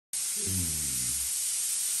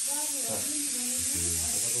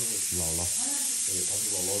姥姥。对，他们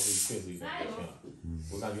姥姥是确实有点年轻了。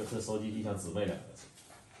我感觉和烧鸡就像姊妹两个。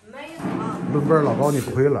论辈儿老高你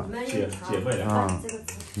亏了，姐妹俩啊！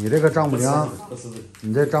你这个丈母娘，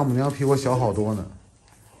你这丈母娘比我小好多呢。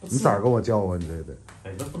你咋跟我叫啊？你这得。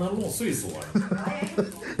哎，那不能论岁数啊。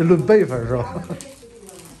论辈分是吧？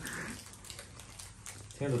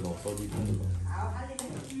听得懂，烧鸡听得懂。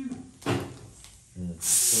都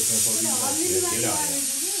跟烧鸡姐俩人。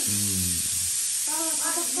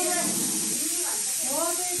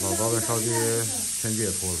老高跟烧鸡天界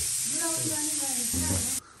脱了。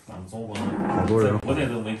咱们中国好多人国内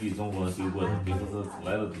都没给中国人丢过的，别说是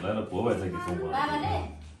来了国外再给中国人。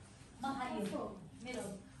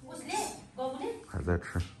还在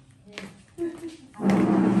吃。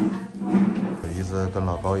小姨子跟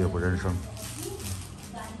老高也不认生，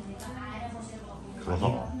多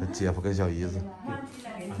好！这姐夫跟小姨子，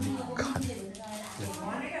看。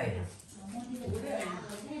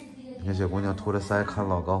你看小姑娘涂着腮看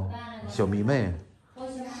老高，小迷妹，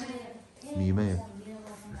迷妹。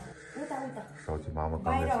烧鸡妈妈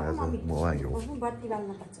刚给孩子抹完油。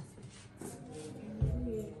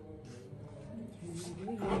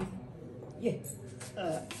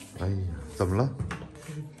哎呀，怎么了？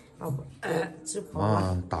吃饱了。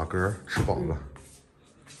啊，打嗝，吃饱了。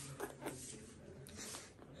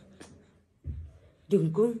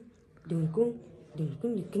零工。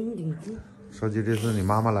烧鸡，这次你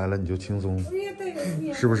妈妈来了，你就轻松，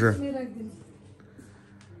是不是？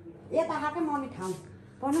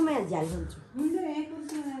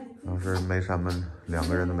要是没什么，两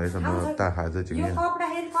个人都没什么带孩子经验，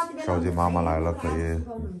烧鸡妈妈来了可以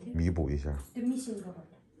弥补一下。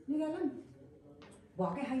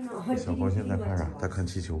小黄现在看啥？在看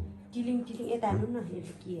气球。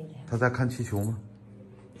他在看气球吗？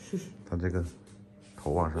他这个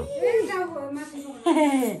头往上。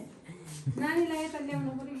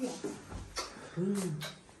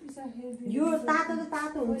यो तातो त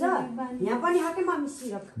तातो हुन्छ यहाँ पनि हकै मम्मी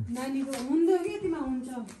सिरप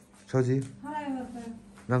烧鸡，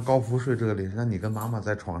让高福睡这里，让你跟妈妈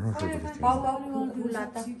在床上睡不就行了？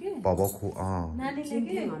宝宝哭啊！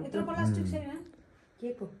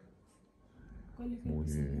母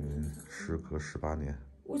女时隔18年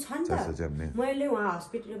再次见面。मैले उहाँ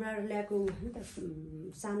हस्पिटलबाट ल्याएको नि त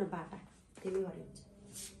सानो बाटा त्यसले गरिन्छ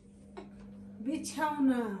बिछाउन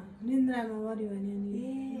निन्द्रामा गऱ्यो भने नि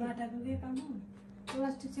बाटाको के काम हो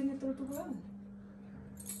प्लास्टिक चाहिँ यत्रो टुक्रो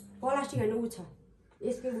प्लास्टिक हैन उ छ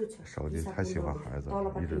यसकै उ छ 烧鸡太喜欢孩子，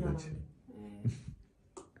一直在亲。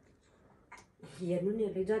हेर्नु नि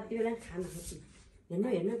यसले जति बेला खानु खोज्छ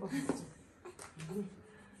हेर्नु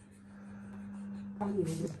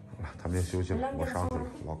他们也休息了，我上去了，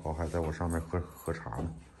老高还在我上面喝茶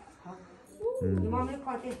呢。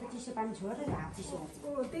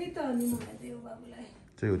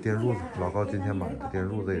这有电褥子，老高今天买的电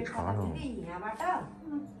褥子也插上了。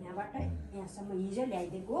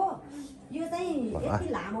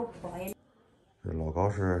这老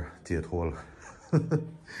高是解脱了，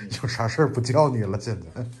有啥事儿不叫你了。现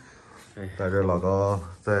在带着老高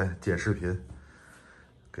在剪视频，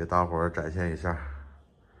给大伙儿展现一下。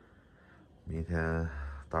明天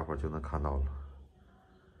大伙儿就能看到了。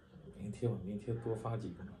明天多发几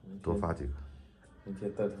个。多发几个。明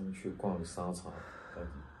天带他们去逛商场。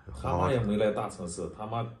他妈也没来大城市，他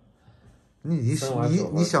妈。你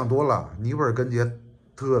想多了，尼泊尔根节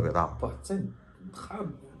特别大。不，他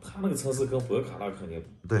那个城市跟博卡拉肯定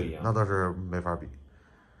不一样。对，那倒是没法比。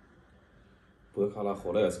博卡拉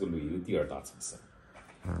后来也是个旅游第2大城市。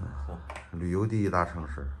旅游第1大城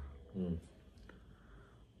市。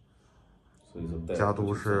所以说加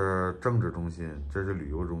都是政治中心，这是旅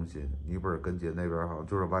游中心。尼泊尔根节那边好像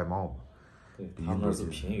就是外贸嘛。对，他们那是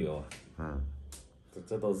平原啊。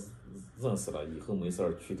这倒是认识了，以后没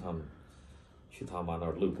事去他妈那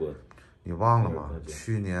儿路过。你忘了吗？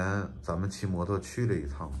去年咱们骑摩托去了一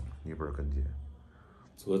趟尼泊尔根节。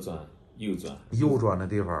左转右转。右转的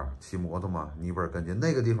地方骑摩托嘛，尼泊尔根节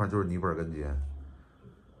那个地方就是尼泊尔根节。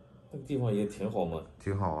那个地方也挺好嘛。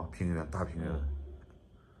挺好啊，平原大平原。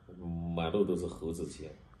满路都是猴子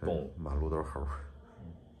街，满路都是猴。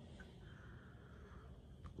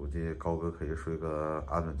估计高哥可以睡个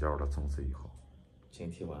安稳觉了，从此以后。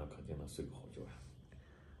今天晚上肯定能睡个好觉。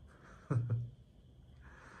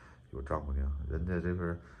有丈母娘，人家这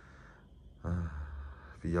个，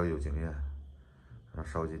比较有经验。让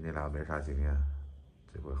烧鸡那俩没啥经验，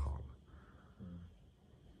这回好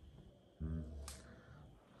了。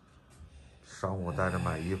上午带着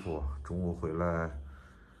买衣服，中午回来。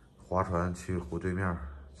划船去湖对面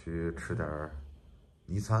去吃点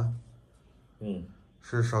泥餐。嗯，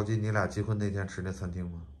是烧鸡你俩结婚那天吃那餐厅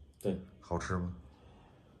吗？对，好吃吗？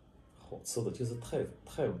好吃的就是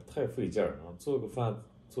太费劲儿了，做个饭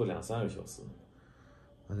做2-3个小时。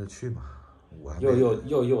那就去吧。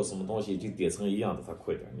要什么东西就叠成一样的，它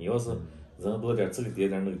快点。你要是人多点，这个叠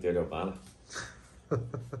点那个叠点，完了，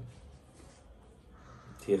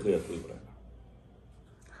天黑也回不来了。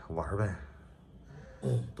玩呗，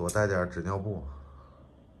多带点纸尿布。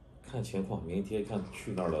看情况，明天看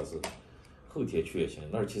去那儿了是，后天去也行。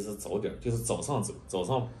那儿其实早点，就是早上走，早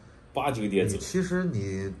上8、9点走。其实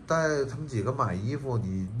你带他们几个买衣服，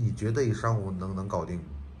你觉得一上午能搞定？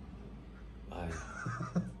哎呀，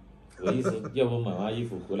我意思，要不买完衣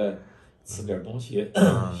服回来吃点东西，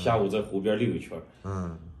下午在湖边溜一圈。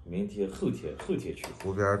明天后天去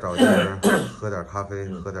湖边找地儿喝点咖啡，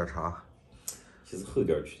喝点茶。其实后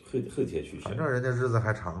天去，反正人家日子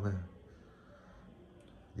还长呢，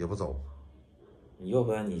也不走。你要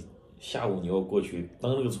不然你下午你要过去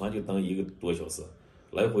登那个船就登1个多小时，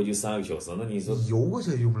来回就3个小时，那你说游过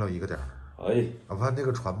去用不了1个点儿。哎，我看那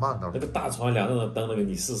个船慢倒是。那个大船2个人登那个，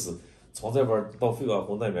你试试，从这边到费瓦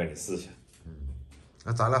湖那边你试下。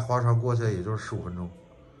那咱俩划船过去也就是15分钟。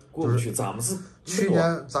过不去，咱们是去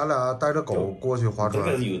年咱俩带着狗过去划船，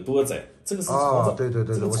这个有多窄？这个是啊，对，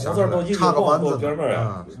我想起来，从这儿到差个弯子边面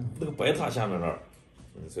啊，那个白塔下面那儿，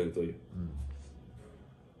这个都有。